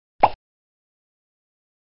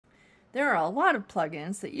There are a lot of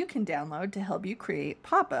plugins that you can download to help you create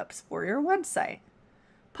pop-ups for your website.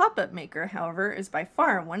 Popup Maker, however, is by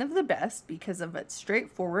far one of the best because of its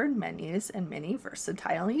straightforward menus and many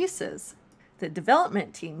versatile uses. The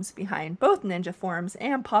development teams behind both Ninja Forms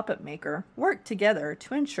and Popup Maker work together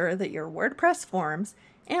to ensure that your WordPress forms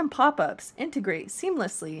and pop-ups integrate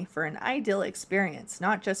seamlessly for an ideal experience,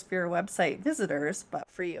 not just for your website visitors, but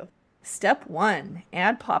for you. Step 1.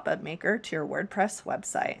 Add Popup Maker to your WordPress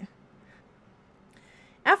website.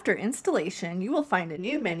 After installation, you will find a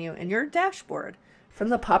new menu in your dashboard. From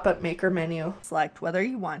the Popup Maker menu, select whether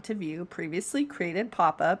you want to view previously created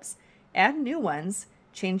pop-ups, add new ones,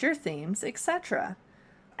 change your themes, etc.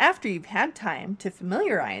 After you've had time to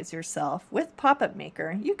familiarize yourself with Popup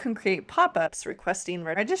Maker, you can create pop-ups requesting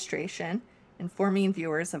registration, informing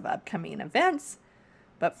viewers of upcoming events.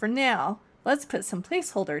 But for now, let's put some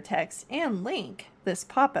placeholder text and link this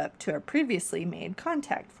pop-up to a previously made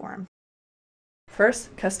contact form.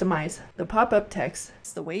 First, customize the pop-up text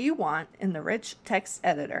the way you want in the rich text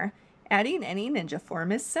editor. Adding any Ninja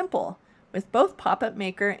form is simple. With both Popup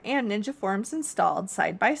Maker and Ninja Forms installed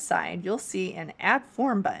side by side, you'll see an Add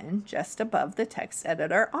Form button just above the text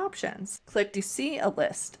editor options. Click to see a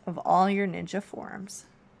list of all your Ninja forms.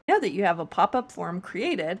 Now that you have a pop-up form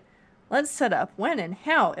created, let's set up when and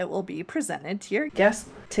how it will be presented to your guests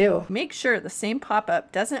too. Make sure the same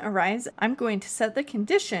pop-up doesn't arise. I'm going to set the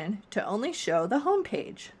condition to only show the home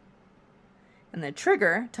page, and the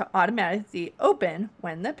trigger to automatically open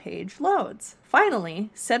when the page loads. Finally,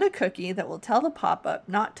 set a cookie that will tell the pop-up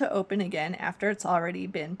not to open again after it's already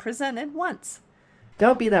been presented once.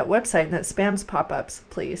 Don't be that website that spams pop-ups,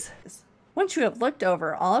 please. Once you have looked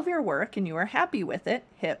over all of your work and you are happy with it,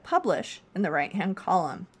 hit Publish in the right-hand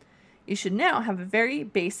column. You should now have a very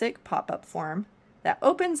basic pop-up form that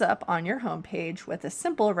opens up on your home page with a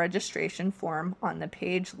simple registration form on the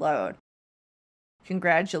page load.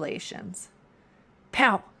 Congratulations!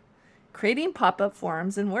 Pow! Creating pop-up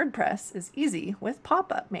forms in WordPress is easy with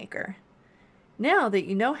Popup Maker. Now that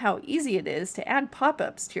you know how easy it is to add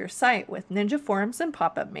pop-ups to your site with Ninja Forms and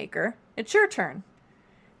Popup Maker, it's your turn.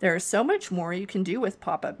 There is so much more you can do with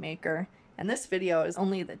Popup Maker, and this video is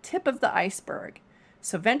only the tip of the iceberg.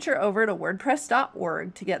 So venture over to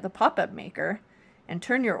WordPress.org to get the Popup Maker and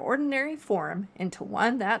turn your ordinary form into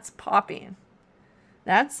one that's popping.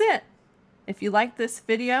 That's it. If you like this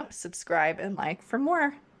video, subscribe and like for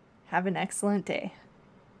more. Have an excellent day.